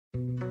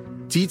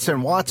Dietz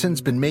and Watson's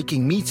been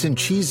making meats and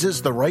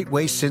cheeses the right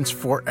way since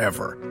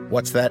forever.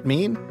 What's that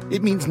mean?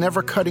 It means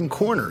never cutting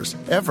corners,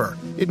 ever.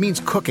 It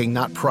means cooking,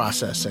 not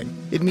processing.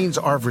 It means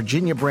our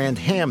Virginia brand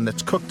ham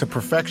that's cooked to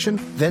perfection,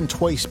 then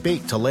twice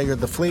baked to layer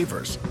the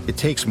flavors. It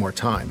takes more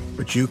time,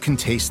 but you can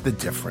taste the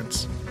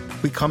difference.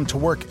 We come to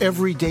work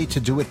every day to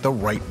do it the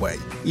right way,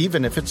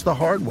 even if it's the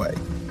hard way.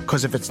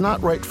 Because if it's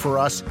not right for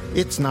us,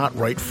 it's not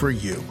right for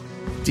you.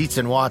 Dietz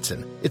and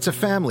Watson, it's a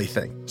family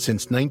thing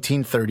since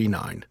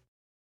 1939.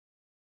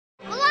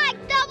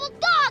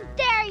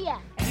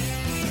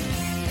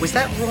 Was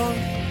that wrong?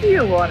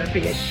 You ought to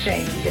be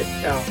ashamed of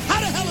yourself. How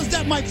the hell is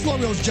that Mike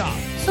Florio's job?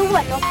 So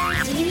what, no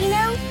TV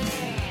now?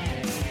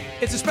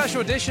 It's a special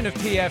edition of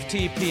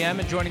PFT PM,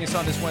 and joining us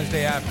on this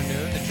Wednesday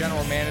afternoon, the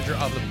general manager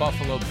of the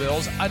Buffalo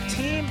Bills, a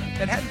team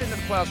that hadn't been to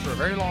the playoffs for a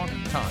very long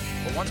time.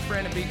 But once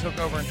Brandon Beane took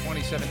over in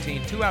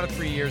 2017, 2 out of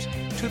 3 years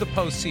to the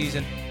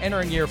postseason,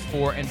 entering year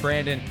 4, and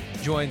Brandon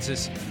joins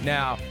us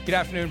now. Good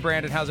afternoon,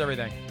 Brandon. How's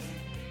everything?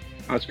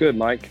 That's good,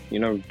 Mike. You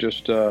know,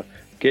 just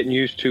getting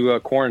used to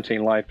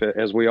quarantine life,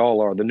 as we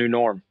all are, the new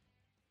norm.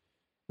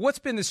 What's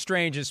been the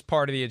strangest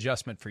part of the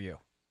adjustment for you?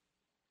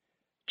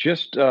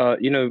 Just,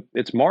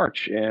 it's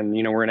March, and,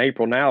 we're in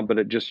April now, but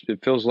it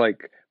feels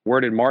like,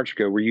 where did March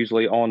go? We're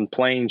usually on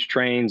planes,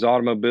 trains,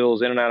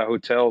 automobiles, in and out of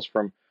hotels,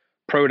 from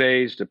pro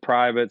days to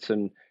privates,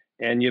 and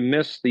you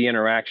miss the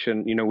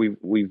interaction.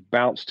 We've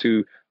bounced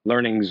to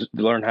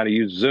learn how to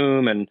use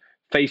Zoom and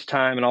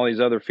FaceTime and all these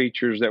other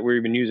features that we're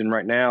even using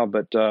right now,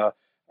 but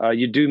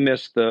you do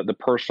miss the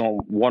personal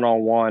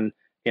one-on-one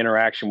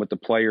interaction with the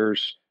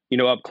players,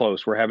 up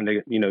close. We're having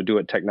to, do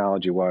it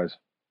technology-wise.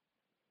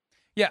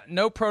 Yeah,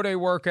 no pro day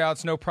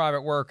workouts, no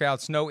private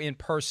workouts, no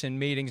in-person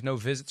meetings, no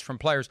visits from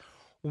players.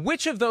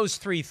 Which of those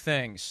 3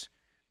 things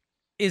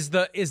is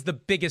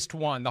the biggest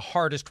one, the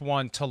hardest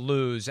one to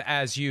lose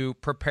as you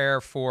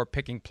prepare for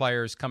picking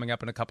players coming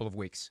up in a couple of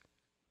weeks?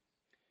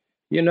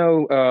 I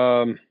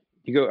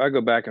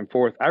go back and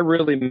forth. I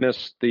really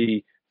miss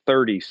the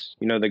 30s,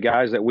 the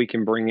guys that we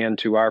can bring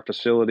into our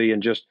facility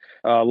and just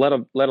let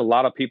a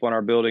lot of people in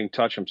our building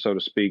touch them, so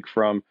to speak,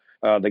 from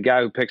the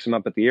guy who picks them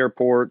up at the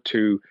airport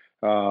to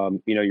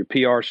your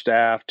PR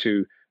staff,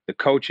 to the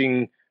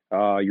coaching,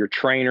 your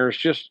trainers.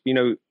 Just,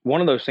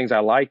 one of those things I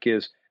like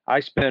is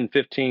I spend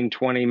 15,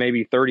 20,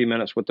 maybe 30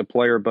 minutes with the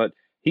player, but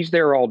he's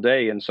there all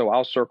day. And so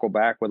I'll circle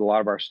back with a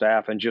lot of our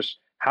staff and just,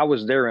 how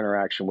was their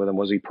interaction with him?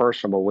 Was he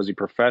personable? Was he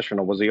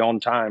professional? Was he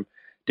on time?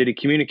 Did he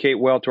communicate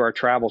well to our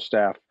travel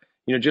staff?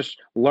 Just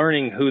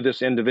learning who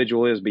this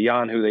individual is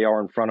beyond who they are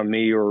in front of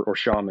me or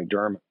Sean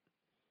McDermott.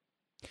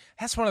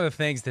 That's one of the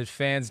things that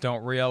fans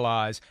don't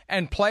realize,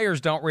 and players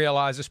don't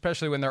realize,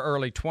 especially when they're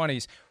early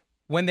 20s.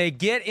 When they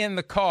get in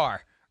the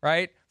car,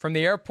 right, from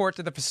the airport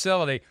to the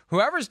facility,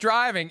 whoever's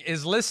driving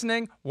is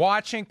listening,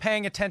 watching,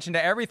 paying attention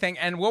to everything,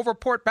 and will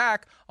report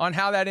back on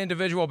how that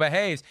individual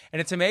behaves.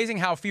 And it's amazing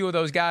how few of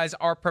those guys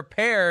are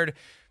prepared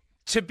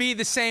to be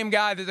the same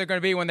guy that they're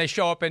going to be when they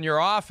show up in your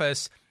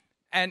office,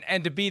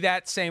 and to be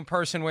that same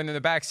person when in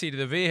the backseat of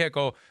the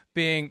vehicle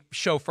being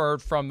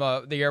chauffeured from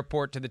the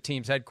airport to the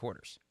team's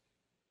headquarters.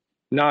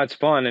 No, it's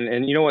fun.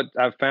 And you know what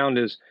I've found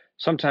is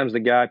sometimes the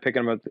guy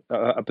picking them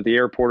up at the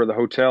airport or the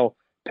hotel,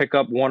 pick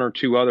up 1 or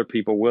 2 other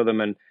people with him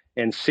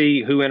and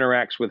see who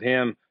interacts with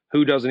him,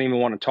 who doesn't even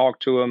want to talk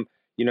to him,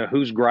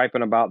 who's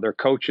griping about their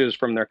coaches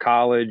from their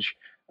college,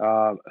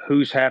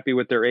 who's happy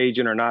with their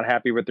agent or not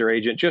happy with their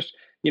agent. Just,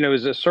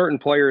 is a certain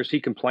player, is he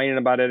complaining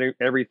about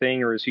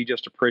everything, or is he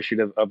just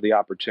appreciative of the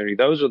opportunity?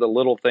 Those are the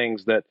little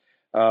things that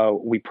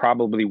we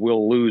probably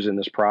will lose in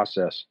this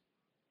process.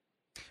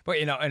 But,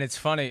 and it's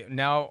funny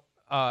now,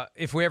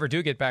 if we ever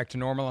do get back to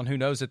normal, and who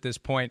knows at this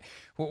point,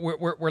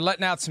 we're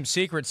letting out some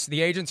secrets.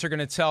 The agents are going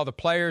to tell the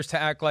players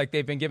to act like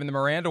they've been given the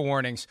Miranda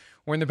warnings.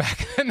 We're in the back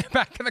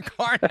of the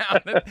car now.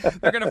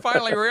 They're going to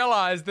finally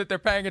realize that they're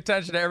paying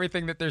attention to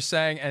everything that they're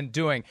saying and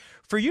doing.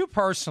 For you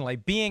personally,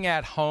 being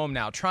at home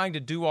now, trying to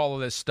do all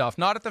of this stuff,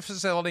 not at the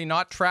facility,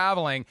 not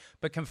traveling,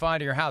 but confined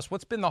to your house,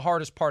 what's been the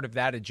hardest part of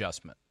that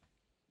adjustment?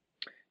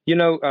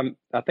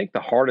 I think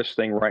the hardest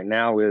thing right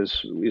now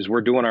is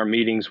we're doing our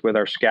meetings with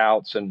our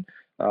scouts, and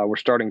we're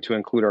starting to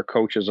include our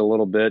coaches a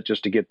little bit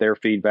just to get their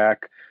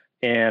feedback.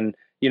 And,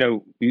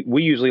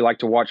 we usually like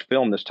to watch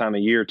film this time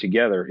of year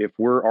together. If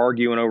we're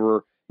arguing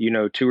over,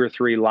 2 or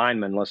 3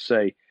 linemen, let's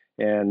say,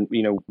 and,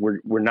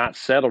 we're not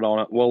settled on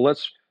it, well,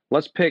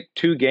 let's pick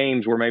 2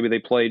 games where maybe they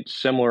played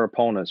similar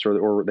opponents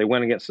or they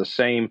went against the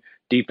same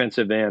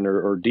defensive end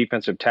or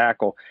defensive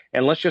tackle.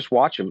 And let's just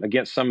watch them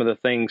against some of the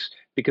things,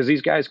 because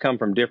these guys come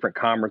from different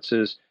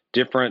conferences,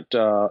 different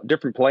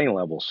playing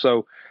levels.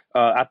 So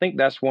I think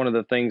that's one of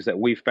the things that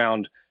we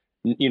found,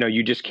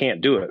 you just can't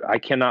do it. I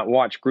cannot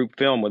watch group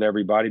film with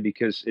everybody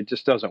because it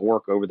just doesn't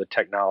work over the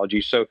technology.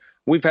 So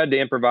we've had to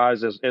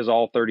improvise as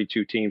all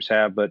 32 teams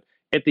have. But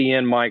at the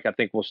end, Mike, I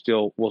think we'll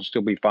still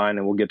be fine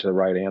and we'll get to the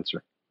right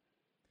answer.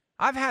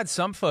 I've had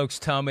some folks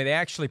tell me they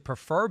actually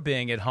prefer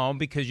being at home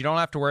because you don't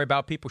have to worry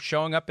about people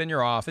showing up in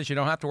your office. You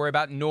don't have to worry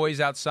about noise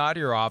outside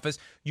of your office.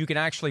 You can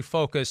actually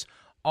focus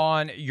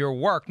on your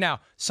work. Now,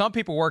 some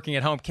people working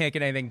at home can't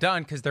get anything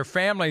done because their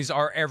families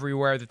are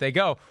everywhere that they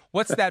go.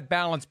 What's that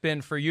balance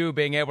been for you,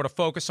 being able to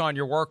focus on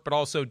your work but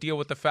also deal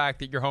with the fact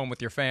that you're home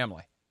with your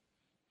family?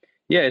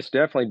 Yeah, it's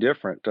definitely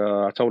different.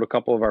 I told a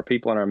couple of our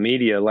people in our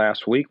media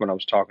last week when I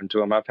was talking to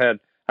them,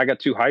 I got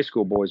 2 high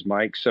school boys,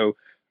 Mike. So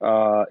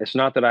it's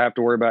not that I have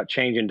to worry about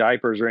changing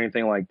diapers or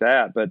anything like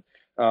that, but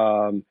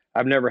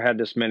I've never had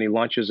this many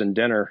lunches and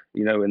dinner,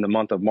 in the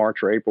month of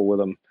March or April with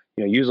them.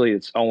 Usually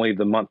it's only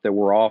the month that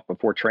we're off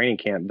before training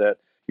camp that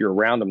you're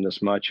around them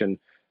this much. And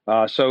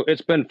so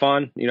it's been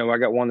fun. I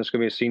got one that's going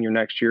to be a senior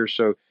next year.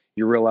 So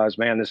you realize,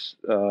 man,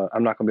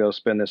 I'm not going to be able to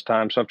spend this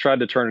time. So I've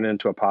tried to turn it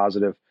into a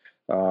positive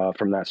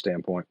from that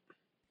standpoint.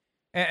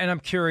 And I'm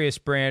curious,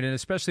 Brandon,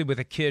 especially with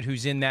a kid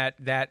who's in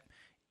that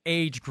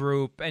age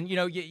group, and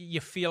you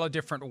feel a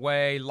different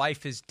way.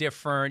 Life is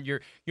different.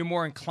 You're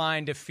more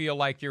inclined to feel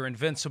like you're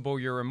invincible,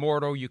 you're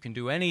immortal, you can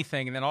do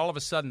anything, and then all of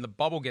a sudden the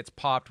bubble gets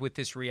popped with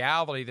this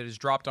reality that is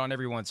dropped on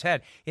everyone's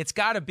head. It's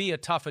got to be a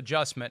tough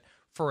adjustment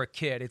for a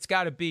kid. It's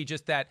got to be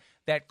just that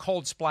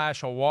cold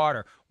splash of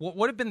water.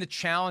 What have been the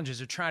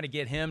challenges of trying to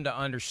get him to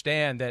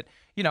understand that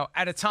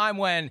at a time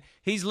when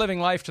he's living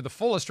life to the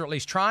fullest, or at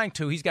least trying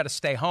to, he's got to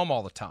stay home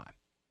all the time?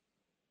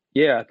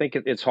 Yeah, I think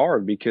it's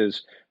hard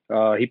because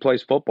he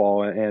plays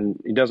football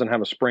and he doesn't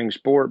have a spring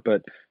sport,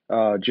 but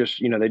just,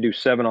 they do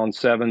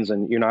 7-on-7s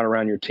and you're not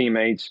around your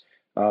teammates.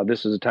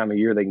 This is a time of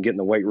year they can get in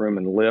the weight room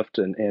and lift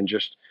and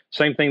just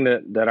same thing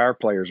that our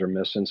players are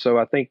missing. So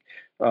I think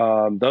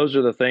those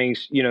are the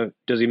things,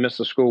 does he miss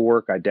the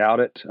schoolwork? I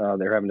doubt it.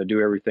 They're having to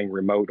do everything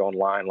remote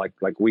online like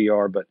we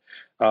are. But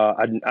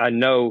I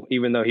know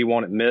even though he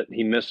won't admit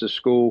he misses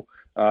school,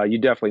 you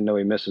definitely know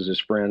he misses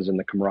his friends and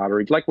the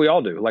camaraderie, like we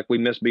all do, like we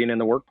miss being in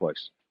the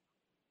workplace.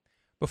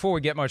 Before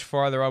we get much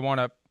farther, I want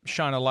to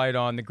shine a light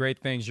on the great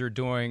things you're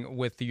doing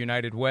with the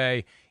United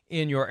Way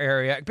in your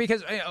area.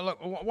 Because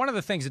look, one of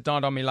the things that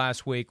dawned on me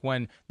last week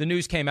when the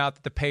news came out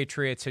that the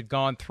Patriots had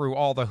gone through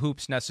all the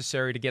hoops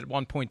necessary to get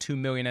 1.2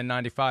 million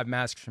N95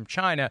 masks from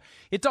China,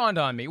 it dawned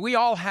on me. We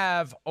all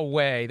have a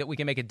way that we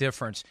can make a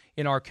difference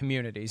in our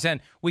communities.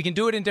 And we can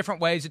do it in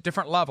different ways at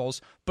different levels.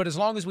 But as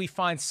long as we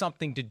find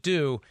something to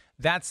do,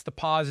 that's the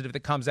positive that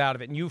comes out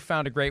of it. And you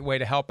found a great way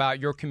to help out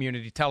your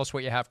community. Tell us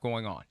what you have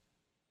going on.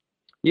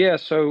 Yeah,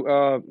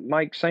 so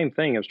Mike, same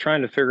thing. I was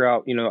trying to figure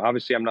out,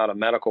 obviously I'm not a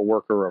medical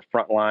worker or a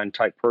frontline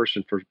type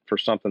person for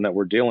something that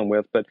we're dealing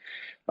with, but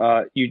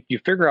you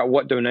figure out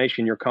what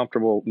donation you're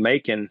comfortable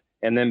making,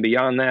 and then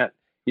beyond that,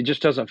 it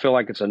just doesn't feel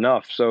like it's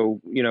enough.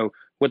 So,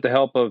 with the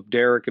help of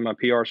Derek and my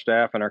PR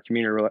staff and our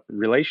community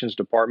relations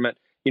department,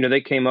 they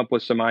came up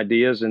with some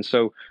ideas, and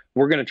so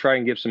we're going to try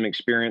and give some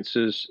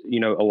experiences,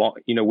 along,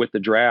 with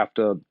the draft.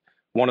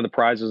 One of the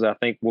prizes I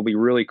think will be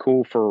really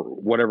cool for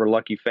whatever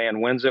lucky fan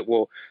wins it.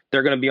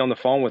 They're going to be on the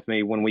phone with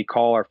me when we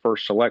call our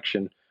first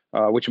selection,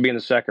 which will be in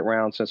the second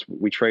round since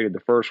we traded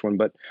the first one.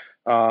 But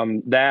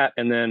that,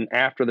 and then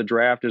after the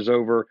draft is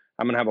over,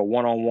 I'm going to have a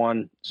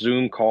one-on-one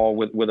Zoom call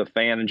with a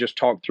fan and just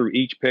talk through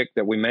each pick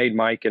that we made,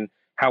 Mike, and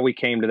how we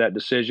came to that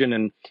decision.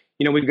 And,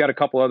 we've got a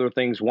couple other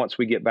things once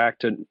we get back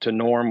to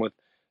norm with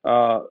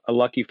a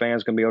lucky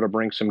fan's going to be able to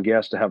bring some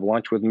guests to have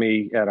lunch with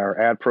me at our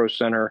Ad Pro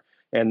Center.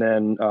 And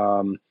then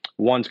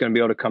one's going to be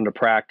able to come to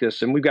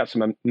practice. And we've got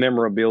some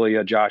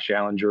memorabilia, Josh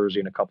Allen jersey,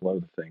 and a couple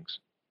other things.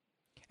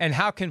 And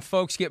how can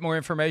folks get more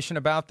information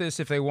about this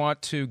if they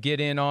want to get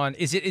in on?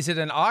 Is it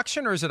an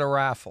auction or is it a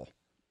raffle?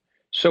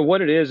 So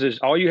what it is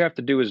all you have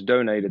to do is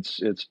donate.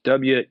 It's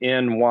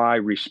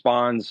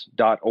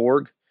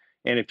WNYresponds.org.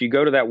 And if you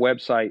go to that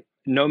website,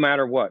 no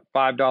matter what,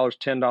 $5,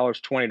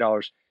 $10,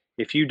 $20,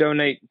 if you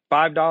donate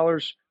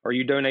 $5 or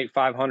you donate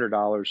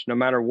 $500, no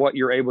matter what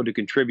you're able to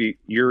contribute,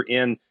 you're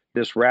in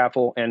this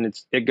raffle, and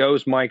it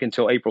goes, Mike,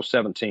 until April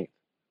 17th.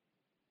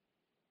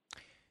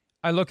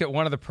 I look at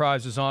one of the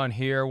prizes on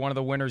here. One of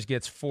the winners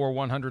gets 4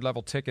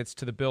 100-level tickets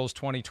to the Bills'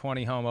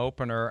 2020 home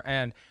opener,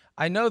 and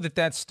I know that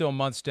that's still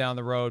months down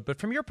the road, but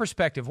from your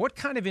perspective, what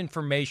kind of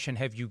information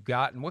have you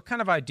gotten? What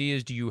kind of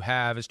ideas do you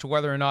have as to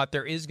whether or not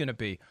there is going to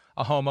be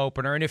a home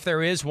opener, and if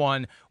there is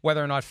one,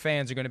 whether or not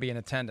fans are going to be in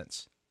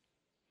attendance?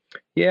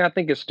 Yeah, I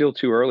think it's still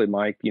too early,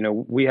 Mike.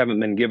 We haven't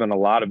been given a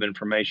lot of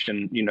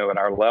information, at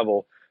our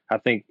level. I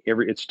think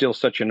it's still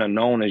such an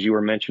unknown, as you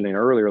were mentioning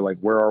earlier, like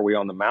where are we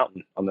on the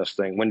mountain on this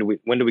thing? When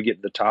do we get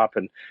to the top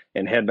and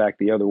head back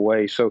the other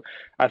way? So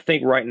I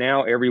think right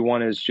now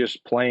everyone is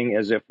just playing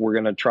as if we're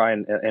going to try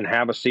and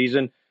have a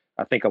season.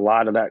 I think a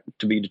lot of that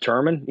to be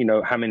determined.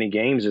 How many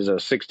games is a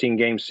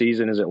 16-game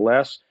season? Is it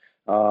less?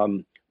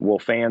 Will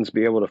fans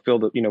be able to fill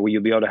will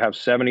you be able to have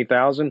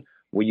 70,000?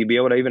 Will you be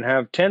able to even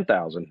have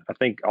 10,000? I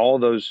think all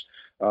of those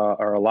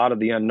are a lot of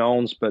the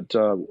unknowns, but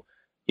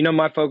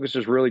my focus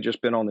has really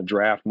just been on the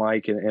draft,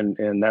 Mike,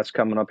 and that's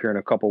coming up here in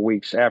a couple of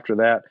weeks. After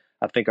that,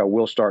 I think I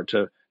will start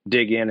to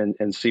dig in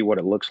and see what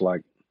it looks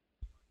like.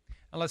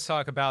 And let's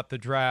talk about the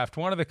draft.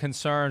 One of the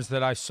concerns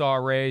that I saw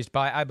raised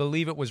by, I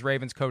believe it was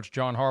Ravens coach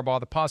John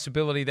Harbaugh, the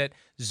possibility that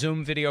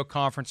Zoom video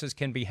conferences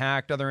can be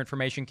hacked, other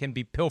information can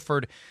be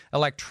pilfered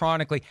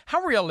electronically.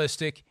 How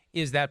realistic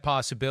is that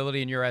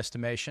possibility in your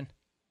estimation?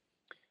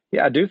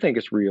 Yeah, I do think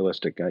it's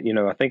realistic.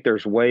 I think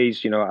there's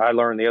ways. I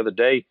learned the other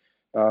day,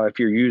 if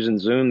you're using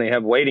Zoom, they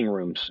have waiting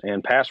rooms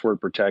and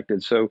password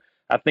protected. So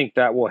I think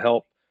that will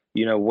help.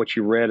 What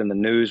you read in the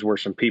news, where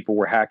some people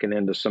were hacking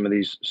into some of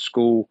these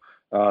school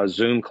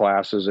Zoom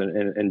classes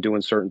and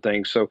doing certain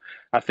things. So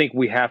I think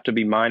we have to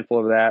be mindful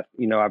of that.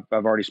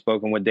 I've already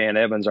spoken with Dan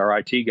Evans, our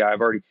IT guy.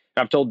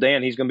 I've told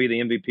Dan he's going to be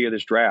the MVP of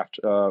this draft,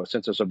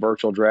 since it's a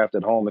virtual draft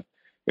at home.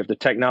 If the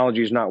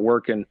technology is not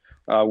working,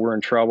 we're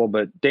in trouble.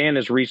 But Dan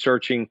is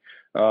researching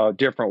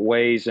different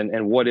ways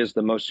and what is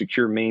the most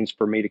secure means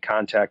for me to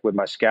contact with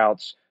my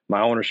scouts,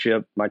 my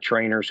ownership, my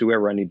trainers,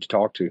 whoever I need to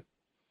talk to.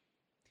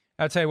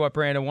 I'll tell you what,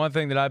 Brandon, one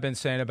thing that I've been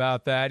saying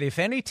about that, if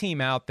any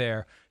team out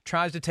there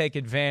tries to take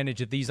advantage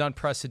of these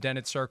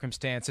unprecedented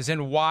circumstances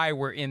and why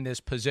we're in this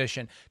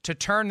position, to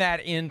turn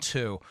that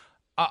into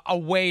a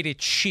way to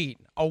cheat,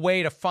 a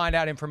way to find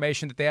out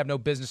information that they have no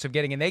business of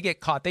getting, and they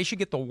get caught, they should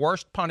get the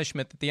worst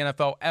punishment that the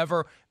NFL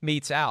ever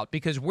metes out,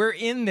 because we're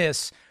in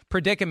this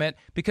predicament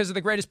because of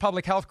the greatest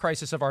public health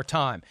crisis of our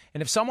time.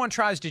 And if someone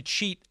tries to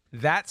cheat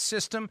that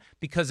system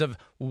because of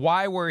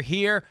why we're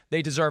here,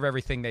 they deserve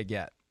everything they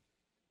get.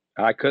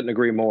 I couldn't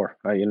agree more.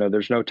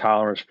 There's no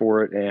tolerance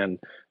for it, and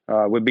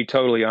would be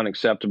totally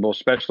unacceptable,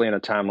 especially in a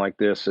time like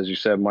this, as you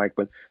said, Mike.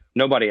 But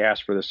nobody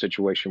asked for the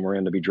situation we're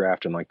in to be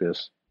drafting like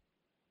this.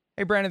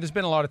 Hey, Brandon, there's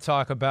been a lot of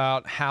talk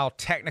about how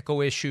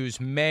technical issues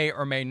may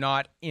or may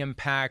not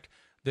impact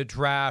the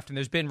draft, and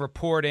there's been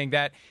reporting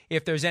that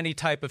if there's any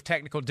type of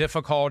technical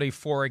difficulty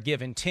for a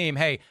given team,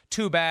 hey,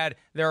 too bad,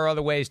 there are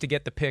other ways to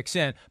get the picks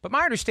in. But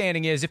my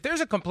understanding is if there's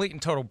a complete and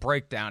total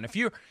breakdown, if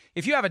you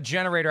have a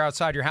generator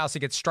outside your house that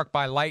gets struck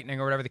by lightning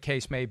or whatever the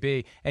case may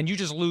be, and you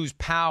just lose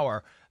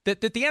power,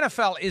 that the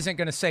NFL isn't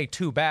going to say,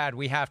 too bad,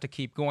 we have to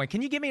keep going.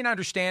 Can you give me an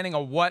understanding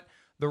of what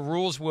the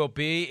rules will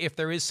be if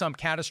there is some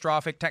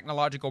catastrophic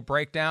technological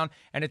breakdown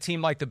and a team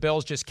like the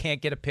Bills just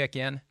can't get a pick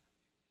in?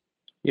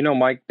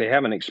 Mike, they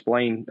haven't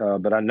explained,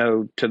 but I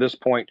know to this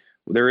point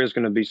there is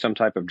going to be some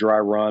type of dry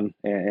run,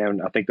 and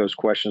I think those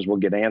questions will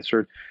get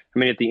answered. I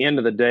mean, at the end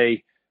of the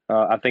day,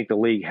 I think the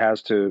league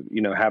has to,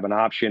 have an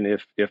option.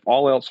 If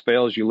all else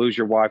fails, you lose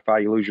your Wi-Fi,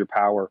 you lose your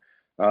power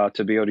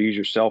to be able to use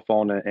your cell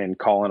phone and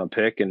call in a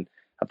pick. And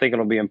I think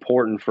it'll be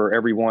important for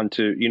everyone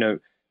to,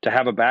 to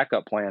have a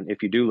backup plan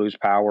if you do lose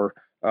power,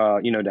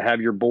 to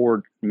have your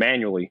board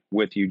manually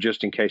with you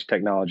just in case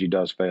technology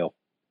does fail.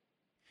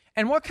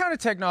 And what kind of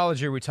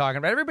technology are we talking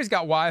about? Everybody's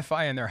got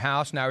Wi-Fi in their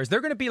house now. Is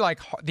there going to be like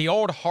the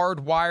old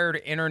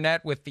hardwired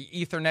internet with the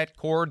Ethernet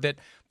cord that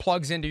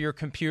plugs into your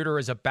computer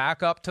as a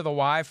backup to the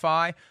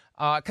Wi-Fi?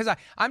 Because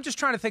I'm just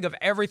trying to think of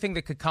everything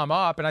that could come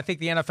up, and I think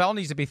the NFL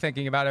needs to be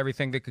thinking about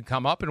everything that could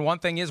come up. And one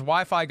thing is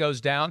Wi-Fi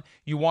goes down.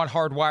 You want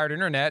hardwired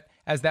internet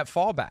as that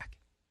fallback.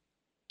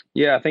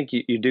 Yeah, I think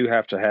you do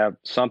have to have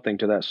something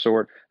to that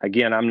sort.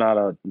 Again, I'm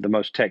not the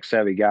most tech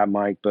savvy guy,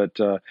 Mike, but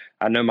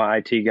I know my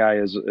IT guy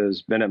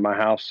has been at my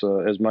house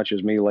as much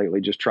as me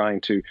lately, just trying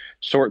to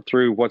sort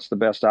through what's the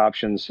best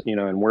options,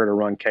 and where to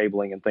run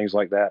cabling and things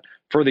like that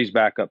for these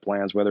backup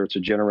plans, whether it's a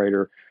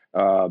generator,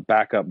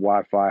 backup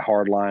Wi-Fi,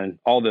 hardline,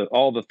 all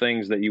the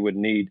things that you would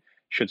need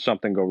should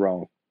something go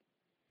wrong.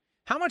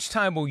 How much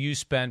time will you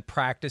spend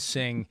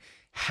practicing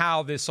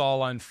how this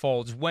all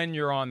unfolds when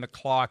you're on the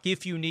clock,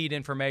 if you need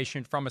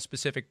information from a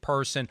specific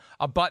person,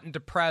 a button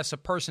to press, a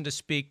person to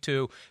speak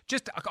to,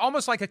 just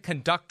almost like a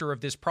conductor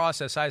of this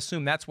process? I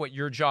assume that's what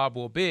your job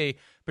will be,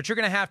 but you're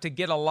going to have to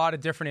get a lot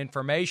of different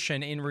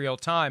information in real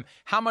time.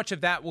 How much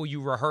of that will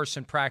you rehearse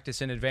and practice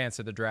in advance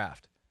of the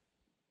draft?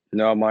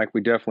 No, Mike,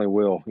 we definitely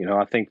will.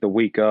 I think the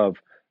week of,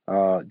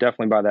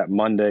 definitely by that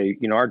Monday,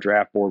 our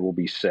draft board will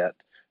be set.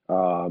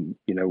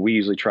 We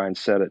usually try and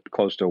set it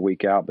close to a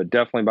week out, but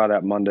definitely by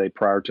that Monday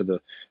prior to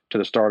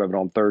the start of it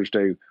on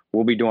Thursday,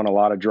 we'll be doing a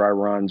lot of dry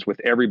runs with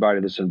everybody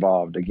that's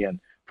involved. Again,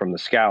 from the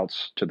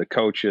scouts to the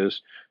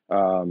coaches,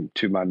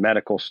 to my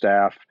medical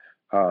staff,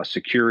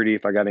 security,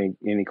 if I got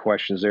any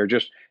questions there,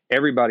 just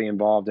everybody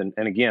involved.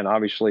 And again,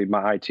 obviously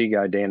my IT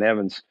guy, Dan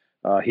Evans,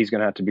 he's going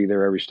to have to be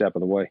there every step of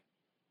the way.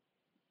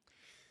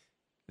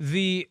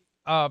 The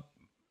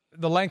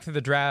length of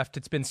the draft,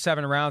 it's been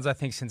 7 rounds, I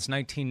think, since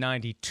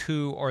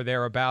 1992 or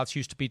thereabouts.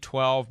 Used to be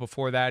 12.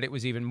 Before that, it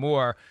was even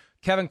more.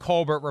 Kevin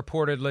Colbert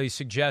reportedly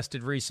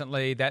suggested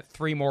recently that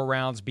 3 more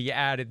rounds be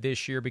added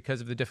this year because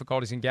of the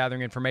difficulties in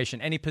gathering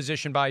information. Any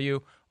position by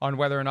you on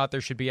whether or not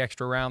there should be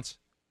extra rounds?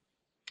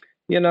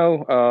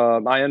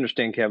 I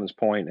understand Kevin's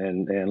point,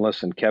 and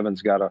listen,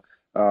 Kevin's got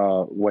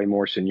a way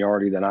more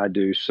seniority than I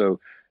do. So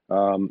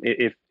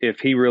if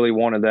he really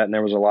wanted that and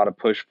there was a lot of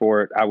push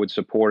for it, I would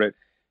support it.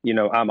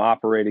 I'm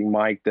operating,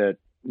 Mike, that,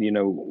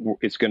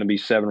 it's going to be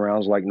 7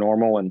 rounds like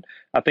normal. And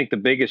I think the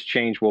biggest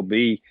change will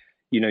be,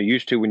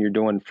 used to when you're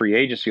doing free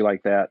agency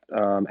like that,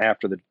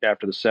 after the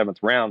 7th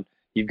round,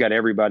 you've got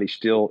everybody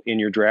still in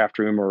your draft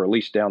room or at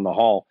least down the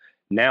hall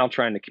now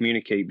trying to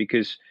communicate,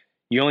 because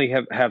you only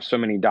have so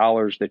many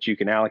dollars that you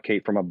can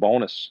allocate from a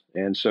bonus.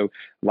 And so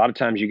a lot of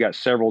times you got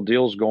several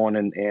deals going,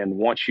 and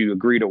once you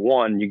agree to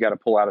one, you got to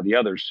pull out of the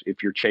others.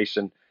 If you're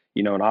chasing,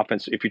 an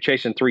offense, if you're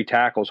chasing 3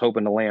 tackles,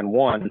 hoping to land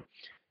one,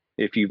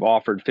 if you've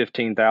offered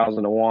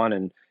 15,000 to one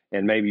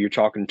and maybe you're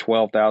talking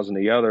 12,000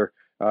 the other,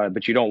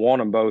 but you don't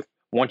want them both.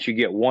 Once you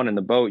get one in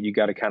the boat, you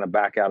got to kind of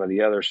back out of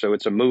the other. So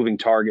it's a moving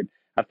target.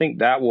 I think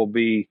that will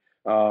be,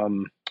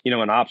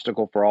 an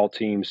obstacle for all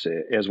teams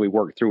as we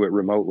work through it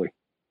remotely.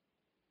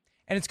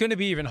 And it's going to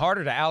be even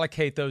harder to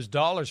allocate those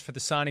dollars for the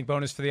signing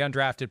bonus for the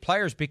undrafted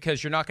players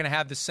because you're not going to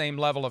have the same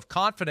level of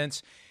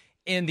confidence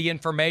in the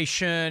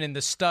information, in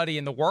the study,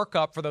 in the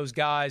workup for those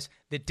guys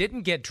that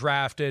didn't get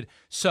drafted.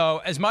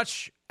 So as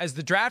much as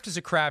the draft is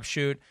a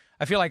crapshoot,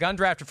 I feel like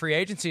undrafted free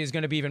agency is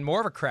going to be even more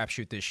of a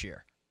crapshoot this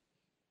year.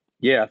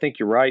 Yeah, I think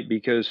you're right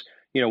because,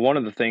 one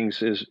of the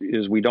things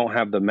is we don't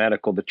have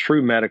the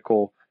true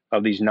medical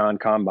of these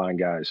non-combine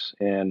guys.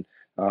 And,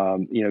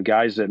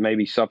 guys that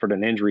maybe suffered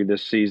an injury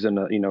this season,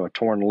 a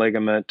torn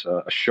ligament,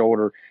 a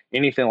shoulder,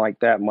 anything like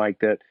that, Mike,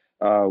 that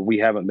we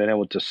haven't been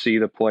able to see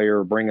the player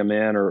or bring them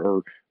in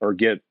or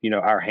get,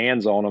 our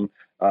hands on them.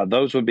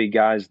 Those would be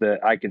guys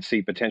that I could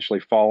see potentially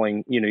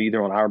falling,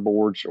 either on our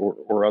boards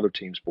or other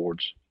teams'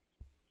 boards.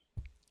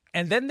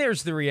 And then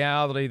there's the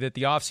reality that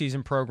the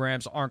offseason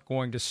programs aren't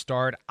going to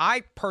start.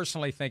 I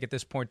personally think at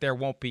this point there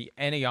won't be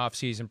any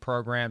offseason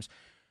programs.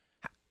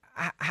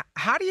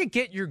 How do you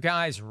get your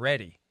guys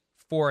ready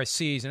for a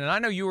season? And I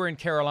know you were in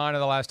Carolina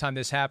the last time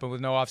this happened with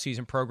no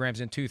offseason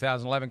programs in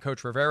 2011,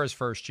 Coach Rivera's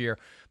first year.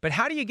 But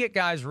how do you get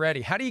guys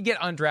ready? How do you get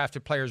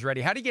undrafted players ready?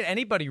 How do you get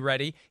anybody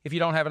ready if you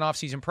don't have an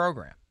offseason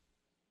program?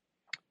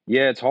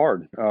 Yeah, it's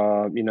hard.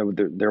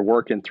 They're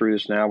working through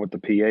this now with the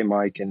PA,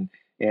 Mike,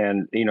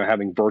 and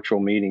having virtual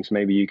meetings.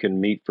 Maybe you can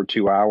meet for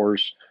 2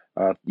 hours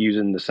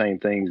using the same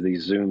things,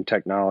 these Zoom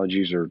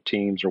technologies or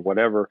Teams or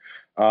whatever.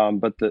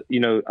 But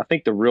I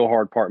think the real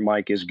hard part,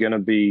 Mike, is going to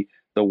be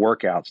the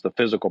workouts, the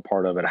physical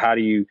part of it. How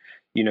do you,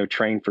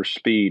 train for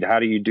speed? How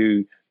do you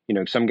do,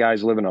 some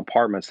guys live in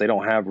apartments. They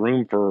don't have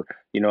room for,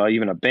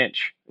 even a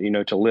bench,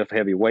 to lift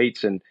heavy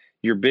weights. And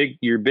your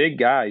big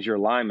guys, your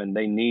linemen,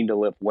 they need to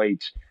lift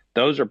weights.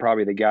 Those are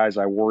probably the guys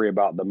I worry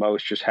about the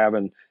most, just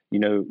having,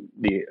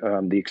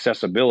 the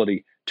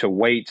accessibility to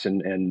weights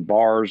and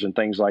bars and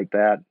things like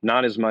that.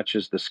 Not as much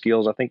as the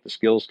skills. I think the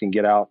skills can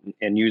get out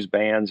and use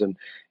bands and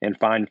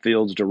find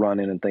fields to run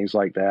in and things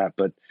like that.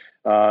 But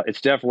it's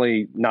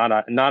definitely not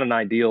an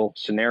ideal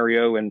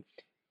scenario. And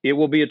it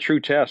will be a true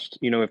test,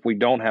 if we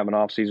don't have an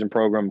off-season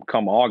program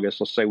come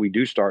August, let's say we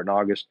do start in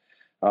August,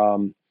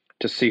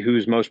 to see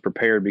who's most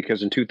prepared.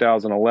 Because in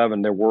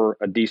 2011, there were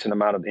a decent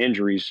amount of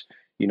injuries.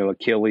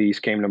 Achilles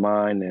came to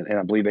mind, and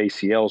I believe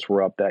ACLs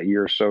were up that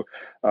year. So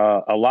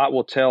a lot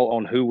will tell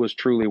on who was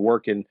truly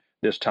working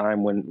this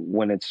time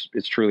when it's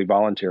truly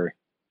voluntary.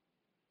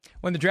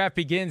 When the draft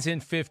begins in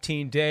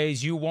 15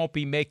 days, you won't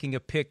be making a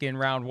pick in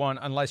round one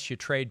unless you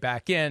trade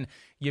back in.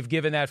 You've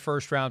given that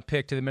first-round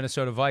pick to the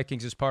Minnesota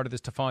Vikings as part of the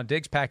Stefon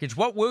Diggs package.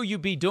 What will you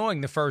be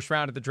doing the first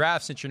round of the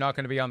draft since you're not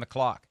going to be on the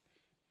clock?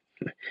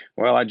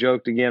 Well, I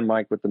joked again,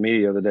 Mike, with the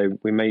media the other day.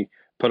 We may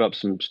put up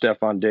some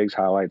Stefon Diggs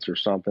highlights or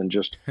something.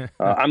 Just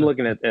I'm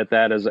looking at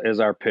that as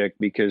our pick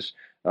because,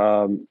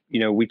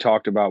 we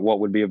talked about what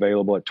would be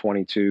available at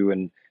 22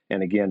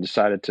 and again,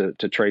 decided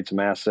to trade some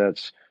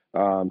assets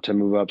to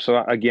move up.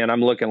 So again,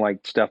 I'm looking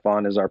like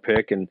Stefon is our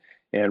pick and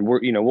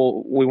we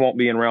won't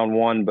be in round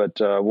one, but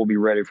we'll be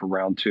ready for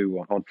round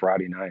two on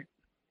Friday night.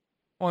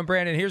 Well, and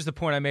Brandon, here's the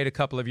point I made a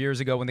couple of years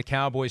ago when the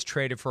Cowboys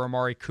traded for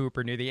Amari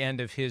Cooper near the end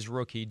of his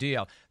rookie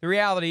deal. The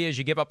reality is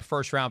you give up a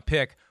first-round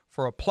pick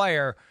for a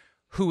player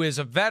who is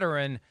a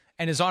veteran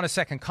and is on a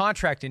second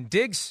contract. In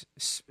Diggs'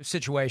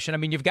 situation, I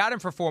mean, you've got him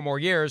for 4 more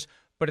years,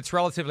 but it's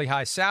relatively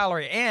high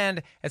salary.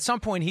 And at some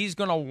point, he's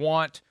going to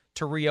want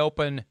to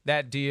reopen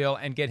that deal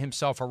and get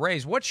himself a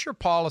raise. What's your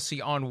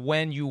policy on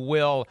when you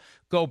will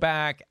go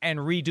back and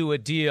redo a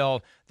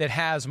deal that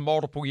has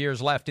multiple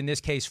years left, in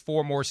this case,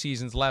 4 more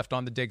seasons left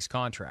on the Diggs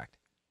contract?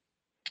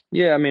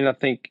 Yeah, I mean, I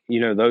think,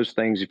 those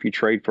things, if you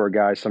trade for a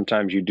guy,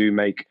 sometimes you do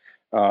make,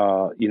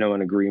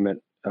 an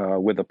agreement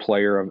with a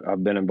player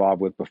I've been involved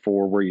with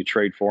before where you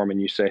trade for him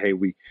and you say, hey,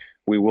 we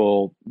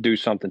will do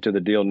something to the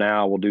deal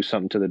now. We'll do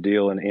something to the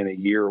deal in a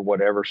year or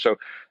whatever. So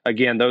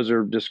again, those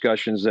are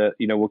discussions that,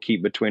 we'll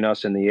keep between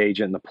us and the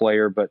agent and the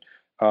player. But,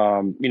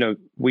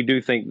 we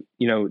do think,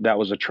 that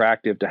was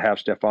attractive to have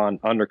Stefon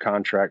under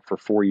contract for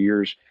 4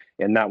 years.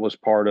 And that was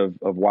part of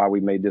why we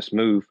made this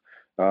move,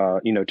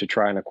 to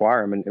try and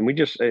acquire him. And we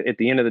just, at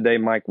the end of the day,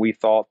 Mike, we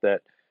thought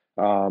that,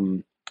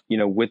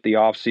 with the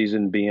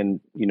offseason being,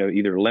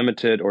 either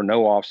limited or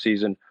no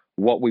offseason,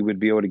 what we would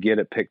be able to get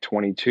at pick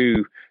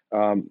 22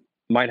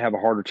 might have a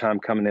harder time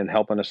coming in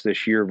helping us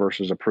this year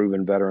versus a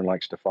proven veteran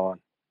like Stefon.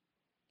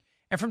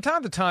 And from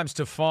time to time,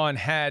 Stefon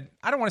had,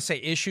 I don't want to say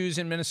issues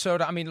in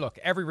Minnesota. I mean, look,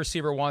 every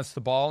receiver wants the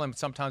ball, and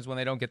sometimes when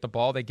they don't get the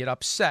ball, they get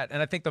upset.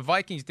 And I think the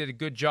Vikings did a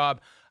good job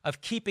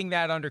of keeping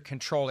that under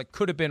control. It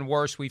could have been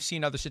worse. We've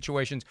seen other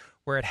situations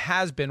where it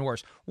has been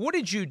worse. What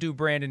did you do,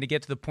 Brandon, to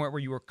get to the point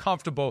where you were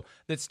comfortable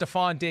that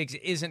Stefon Diggs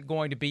isn't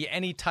going to be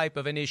any type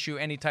of an issue,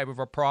 any type of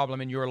a problem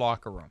in your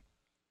locker room?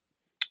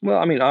 Well,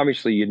 I mean,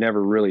 obviously you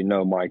never really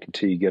know, Mike,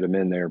 until you get him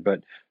in there.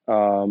 But,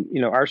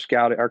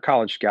 our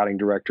college scouting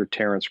director,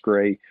 Terrence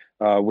Gray,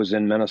 was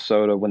in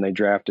Minnesota when they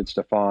drafted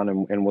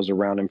Stephon and was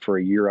around him for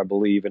a year, I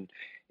believe.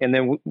 And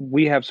then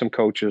we have some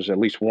coaches, at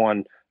least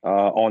one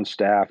on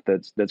staff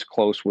that's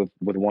close with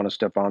one of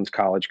Stephon's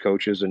college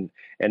coaches and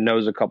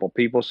knows a couple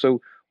people.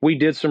 So we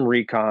did some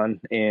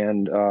recon,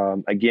 and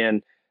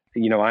again,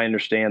 I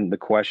understand the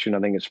question. I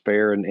think it's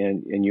fair,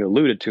 and you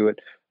alluded to it.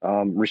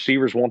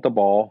 Receivers want the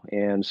ball,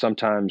 and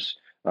sometimes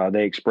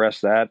they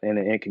express that, and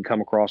it can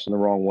come across in the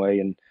wrong way.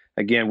 And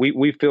again,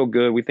 we feel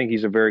good. We think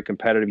he's a very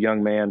competitive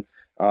young man.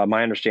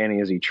 My understanding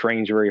is he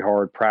trains very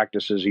hard,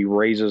 practices, he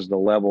raises the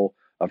level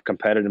of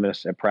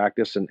competitiveness at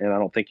practice, and I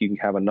don't think you can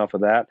have enough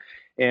of that.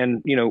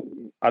 And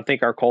I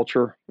think our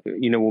culture,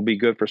 will be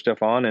good for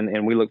Stephon,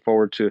 and we look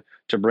forward to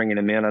bringing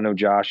him in. I know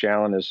Josh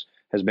Allen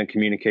has been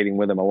communicating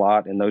with him a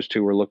lot, and those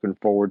two are looking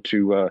forward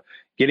to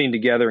getting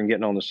together and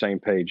getting on the same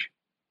page.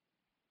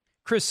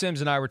 Chris Sims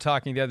and I were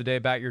talking the other day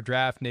about your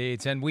draft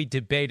needs, and we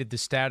debated the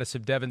status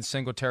of Devin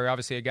Singletary,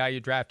 obviously a guy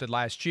you drafted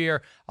last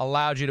year,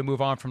 allowed you to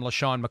move on from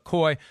LaShawn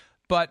McCoy.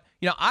 But,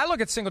 I look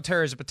at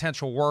Singletary as a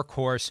potential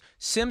workhorse.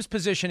 Sims'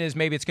 position is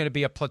maybe it's going to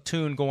be a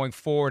platoon going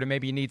forward, and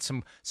maybe you need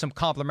some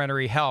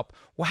complementary help.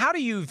 Well, how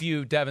do you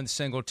view Devin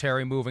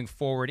Singletary moving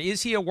forward?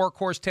 Is he a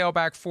workhorse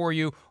tailback for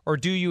you, or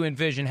do you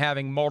envision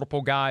having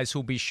multiple guys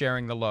who'll be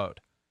sharing the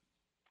load?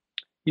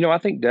 I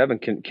think Devin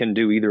can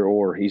do either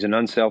or. He's an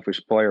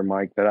unselfish player,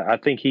 Mike, but I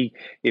think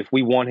if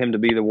we want him to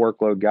be the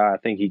workload guy, I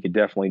think he could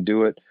definitely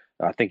do it.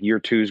 I think year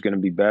 2 is going to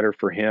be better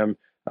for him.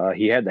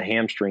 He had the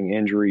hamstring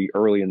injury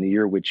early in the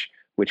year, which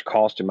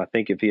cost him. I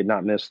think if he had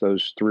not missed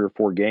those 3 or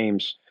 4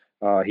 games,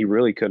 he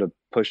really could have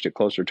pushed it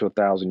closer to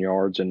 1,000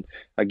 yards. And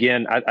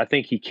again, I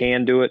think he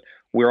can do it.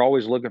 We're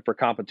always looking for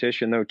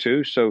competition, though,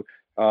 too. So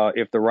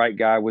if the right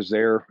guy was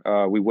there,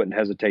 we wouldn't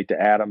hesitate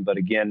to add him. But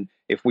again,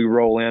 if we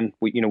roll in,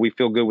 we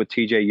feel good with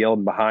TJ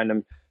Yeldon behind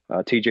him.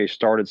 TJ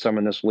started some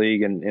in this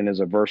league and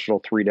is a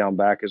versatile 3-down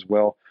back as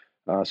well.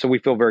 So we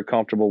feel very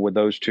comfortable with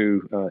those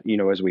two,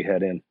 as we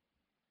head in.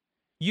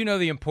 You know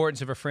the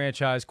importance of a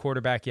franchise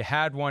quarterback. You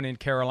had one in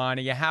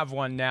Carolina. You have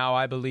one now,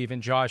 I believe,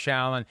 in Josh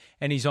Allen,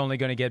 and he's only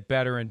going to get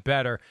better and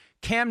better.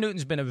 Cam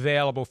Newton's been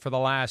available for the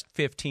last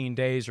 15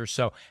 days or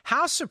so.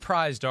 How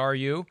surprised are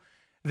you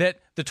that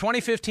the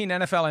 2015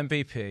 NFL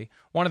MVP,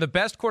 one of the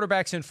best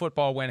quarterbacks in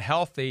football when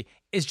healthy,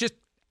 is just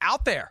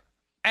out there?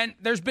 And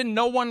there's been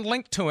no one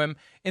linked to him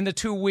in the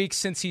 2 weeks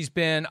since he's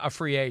been a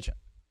free agent.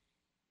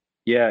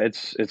 Yeah,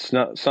 it's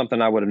not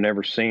something I would have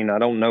never seen. I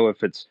don't know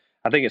if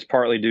I think it's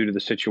partly due to the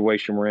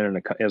situation we're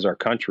in as our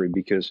country,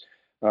 because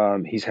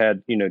he's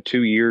had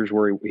 2 years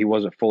where he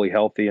wasn't fully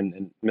healthy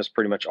and missed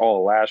pretty much all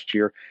of last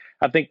year.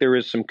 I think there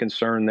is some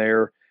concern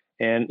there,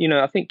 and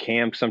I think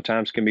Cam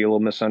sometimes can be a little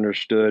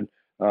misunderstood.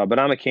 But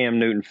I'm a Cam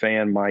Newton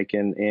fan, Mike,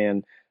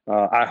 and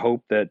I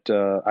hope that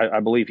I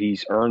believe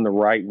he's earned the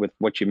right with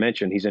what you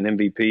mentioned. He's an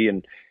MVP,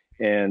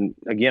 and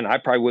again, I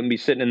probably wouldn't be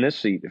sitting in this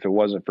seat if it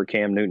wasn't for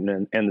Cam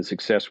Newton and the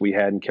success we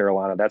had in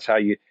Carolina. That's how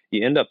you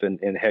end up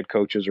in head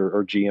coaches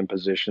or GM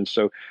positions.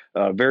 So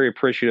very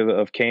appreciative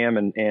of Cam.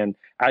 And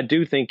I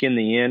do think in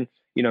the end,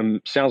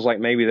 sounds like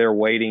maybe they're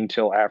waiting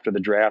till after the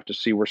draft to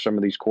see where some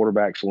of these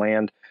quarterbacks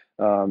land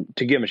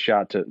to give him a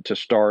shot to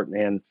start.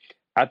 And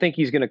I think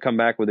he's going to come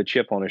back with a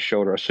chip on his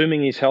shoulder.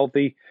 Assuming he's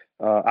healthy,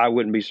 I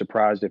wouldn't be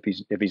surprised if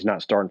he's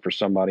not starting for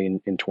somebody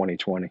in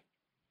 2020.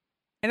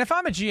 And if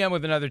I'm a GM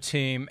with another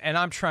team and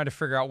I'm trying to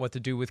figure out what to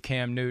do with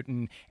Cam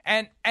Newton,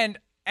 and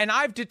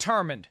I've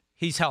determined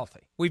he's healthy.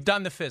 We've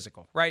done the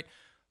physical, right?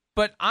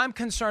 But I'm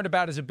concerned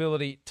about his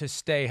ability to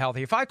stay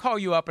healthy. If I call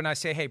you up and I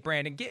say, hey,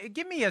 Brandon,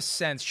 give me a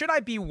sense. Should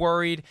I be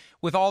worried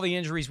with all the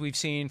injuries we've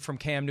seen from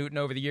Cam Newton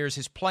over the years,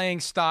 his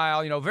playing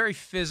style, very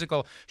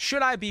physical?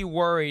 Should I be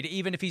worried,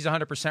 even if he's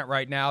 100%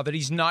 right now, that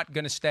he's not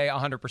going to stay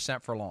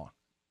 100% for long?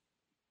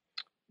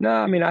 No,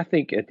 I mean, I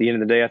think at the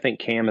end of the day, I think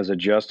Cam has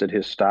adjusted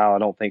his style. I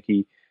don't think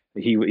he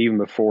even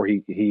before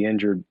he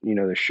injured,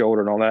 the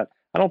shoulder and all that,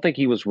 I don't think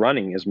he was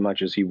running as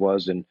much as he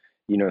was in,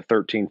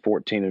 13,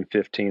 14, and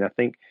 15. I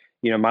think,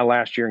 my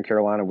last year in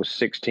Carolina was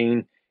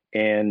 16,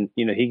 and,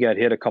 he got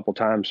hit a couple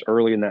times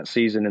early in that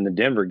season in the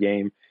Denver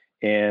game.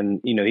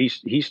 And,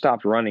 he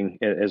stopped running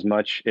as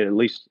much, at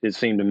least it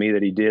seemed to me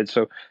that he did.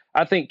 So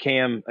I think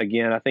Cam,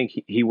 again, I think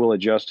he will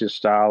adjust his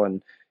style,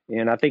 and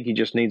I think he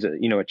just needs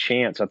a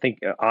chance. I think,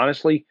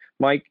 honestly,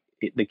 Mike,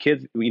 the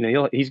kid,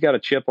 he's got a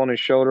chip on his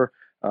shoulder.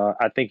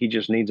 I think he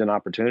just needs an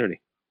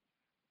opportunity.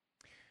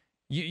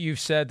 You've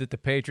said that the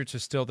Patriots are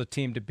still the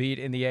team to beat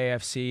in the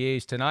AFC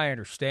East, and I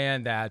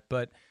understand that,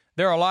 but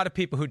there are a lot of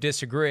people who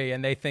disagree,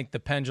 and they think the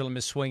pendulum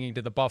is swinging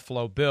to the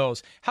Buffalo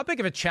Bills. How big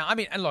of a challenge? I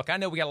mean, and look, I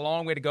know we got a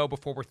long way to go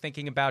before we're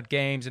thinking about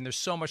games, and there's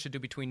so much to do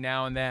between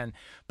now and then.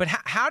 But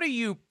how do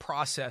you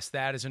process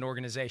that as an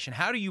organization?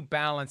 How do you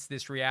balance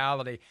this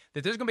reality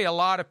that there's going to be a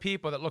lot of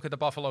people that look at the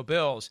Buffalo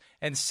Bills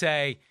and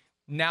say,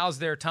 now's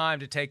their time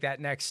to take that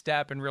next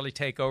step and really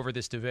take over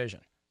this division?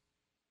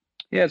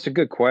 Yeah, it's a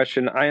good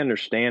question. I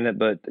understand it,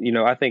 but,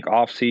 I think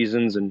off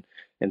seasons and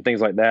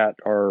things like that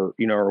are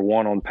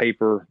one on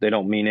paper. They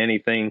don't mean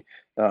anything.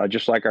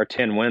 Just like our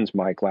 10 wins,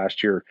 Mike,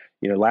 last year.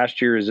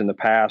 Last year is in the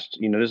past.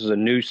 This is a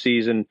new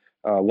season,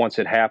 once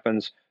it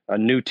happens, a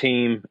new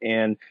team.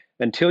 And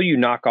until you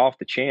knock off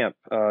the champ,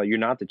 you're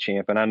not the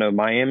champ. And I know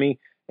Miami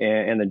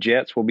and the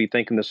Jets will be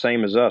thinking the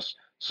same as us.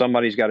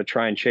 Somebody's got to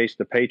try and chase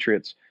the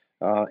Patriots.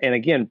 And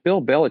again,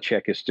 Bill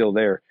Belichick is still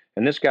there.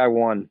 And this guy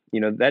won,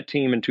 that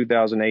team in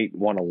 2008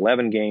 won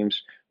 11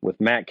 games with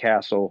Matt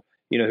Castle,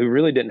 who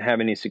really didn't have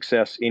any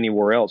success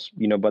anywhere else,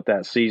 but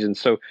that season.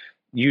 So,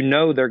 he's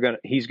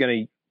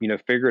going to,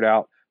 figure it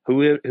out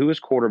who his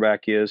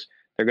quarterback is.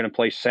 They're going to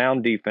play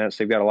sound defense.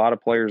 They've got a lot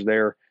of players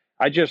there.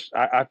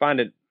 I find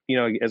it,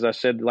 as I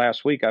said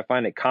last week, I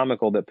find it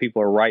comical that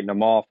people are writing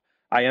them off.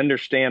 I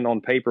understand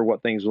on paper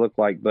what things look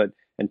like, but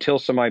until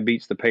somebody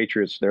beats the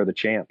Patriots, they're the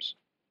champs.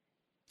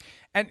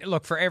 And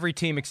look, for every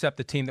team except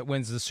the team that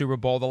wins the Super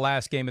Bowl, the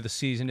last game of the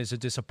season is a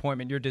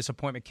disappointment. Your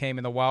disappointment came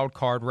in the wild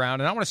card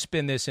round, and I want to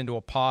spin this into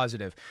a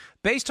positive.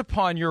 Based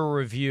upon your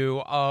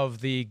review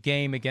of the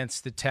game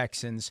against the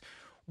Texans,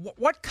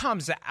 what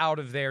comes out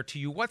of there to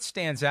you? What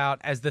stands out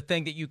as the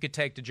thing that you could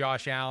take to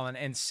Josh Allen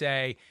and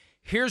say,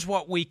 here's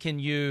what we can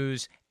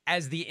use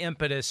as the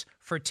impetus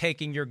for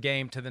taking your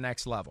game to the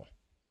next level?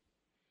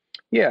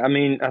 Yeah, I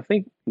mean, I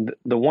think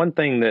the one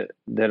thing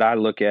that I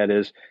look at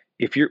is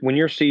when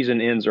your season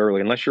ends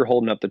early, unless you're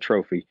holding up the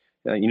trophy,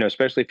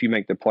 especially if you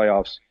make the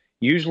playoffs,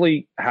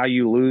 usually how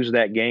you lose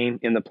that game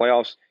in the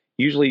playoffs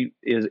usually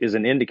is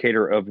an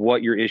indicator of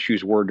what your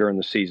issues were during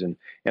the season.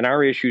 And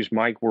our issues,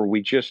 Mike, were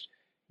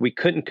we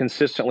couldn't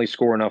consistently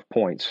score enough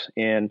points.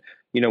 And,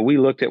 we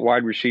looked at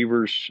wide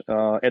receivers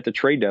at the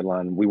trade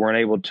deadline. We weren't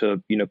able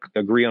to,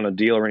 agree on a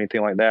deal or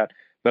anything like that.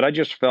 But I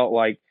just felt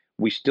like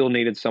we still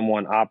needed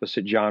someone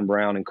opposite John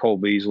Brown and Cole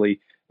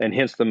Beasley, and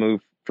hence the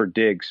move for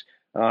Diggs.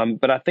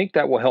 But I think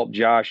that will help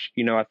Josh.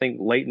 I think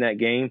late in that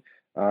game,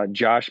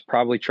 Josh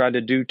probably tried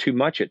to do too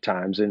much at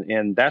times.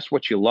 And that's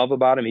what you love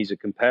about him. He's a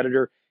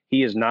competitor.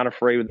 He is not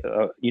afraid,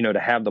 to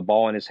have the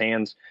ball in his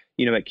hands,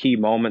 at key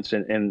moments.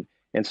 And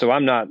so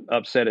I'm not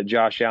upset at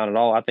Josh Allen at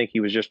all. I think he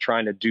was just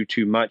trying to do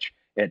too much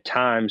at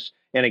times.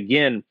 And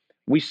again,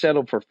 we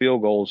settled for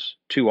field goals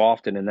too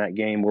often in that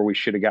game where we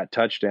should have got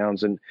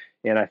touchdowns. And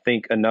I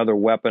think another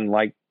weapon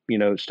like,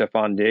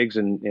 Stephon Diggs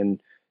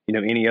and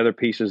any other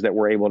pieces that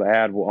we're able to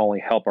add will only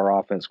help our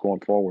offense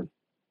going forward.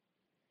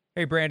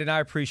 Hey, Brandon, I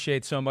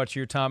appreciate so much of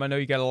your time. I know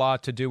you got a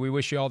lot to do. We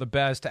wish you all the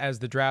best as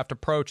the draft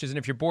approaches. And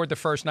if you're bored the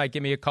first night,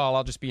 give me a call.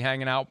 I'll just be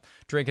hanging out,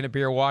 drinking a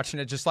beer, watching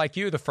it, just like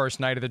you the first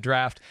night of the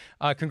draft.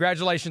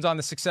 Congratulations on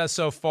the success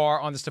so far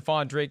on the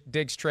Stephon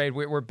Diggs trade.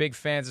 We're big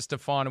fans of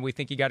Stephon, and we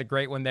think you got a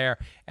great one there.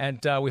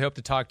 And we hope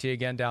to talk to you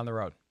again down the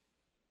road.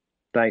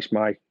 Thanks,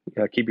 Mike.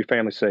 Keep your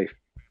family safe.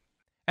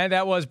 And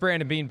that was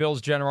Brandon Beane,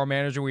 Bills general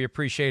manager. We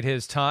appreciate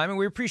his time, and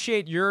we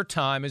appreciate your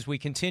time as we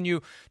continue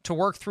to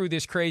work through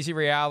this crazy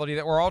reality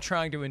that we're all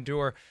trying to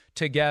endure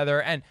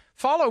together. And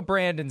follow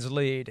Brandon's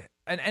lead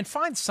and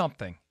find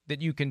something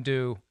that you can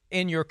do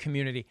in your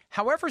community.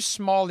 However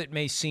small it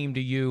may seem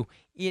to you,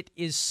 it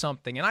is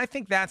something. And I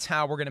think that's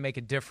how we're going to make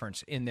a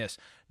difference in this.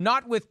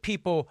 Not with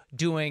people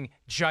doing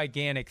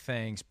gigantic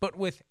things, but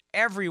with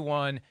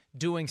everyone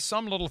doing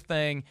some little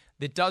thing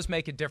that does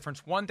make a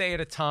difference, one day at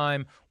a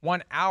time,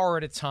 1 hour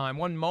at a time,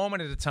 1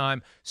 moment at a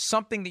time,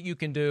 something that you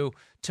can do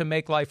to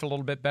make life a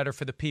little bit better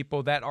for the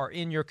people that are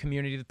in your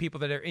community, the people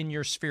that are in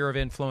your sphere of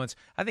influence.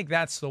 I think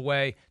that's the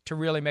way to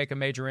really make a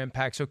major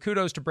impact. So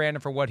kudos to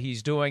Brandon for what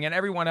he's doing and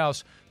everyone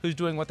else who's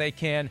doing what they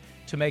can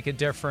to make a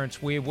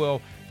difference. We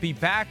will be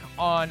back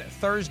on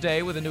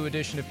Thursday with a new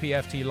edition of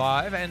PFT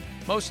Live and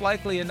most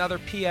likely another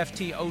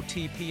PFT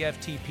OT,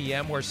 PFT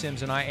PM where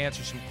Sims and I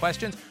answer some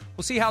questions.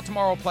 We'll see how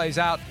tomorrow plays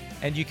out,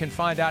 and you can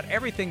find out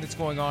everything that's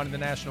going on in the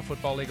National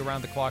Football League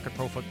around the clock at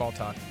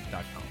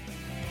ProFootballTalk.com.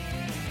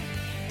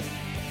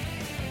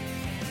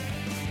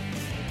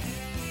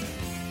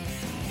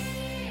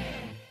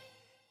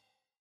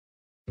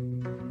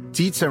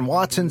 Dietz &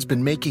 Watson's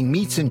been making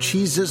meats and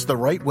cheeses the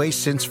right way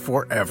since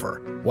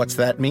forever. What's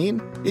that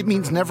mean? It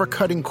means never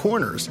cutting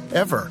corners,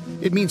 ever.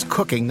 It means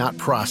cooking, not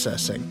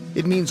processing.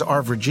 It means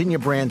our Virginia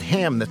brand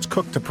ham that's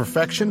cooked to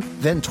perfection,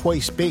 then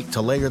twice baked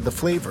to layer the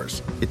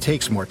flavors. It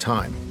takes more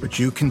time, but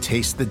you can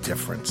taste the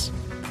difference.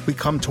 We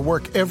come to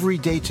work every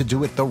day to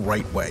do it the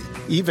right way,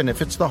 even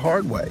if it's the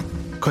hard way.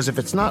 Because if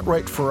it's not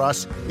right for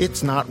us,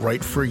 it's not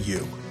right for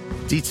you.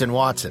 Dietz &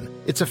 Watson,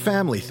 it's a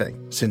family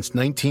thing since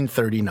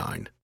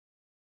 1939.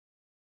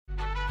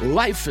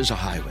 Life is a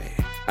highway,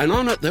 and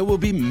on it there will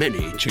be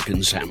many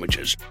chicken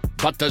sandwiches.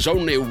 But there's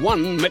only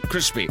one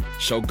McCrispy.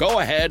 So go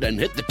ahead and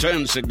hit the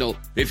turn signal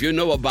if you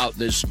know about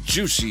this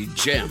juicy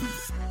gem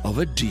of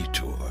a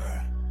detour.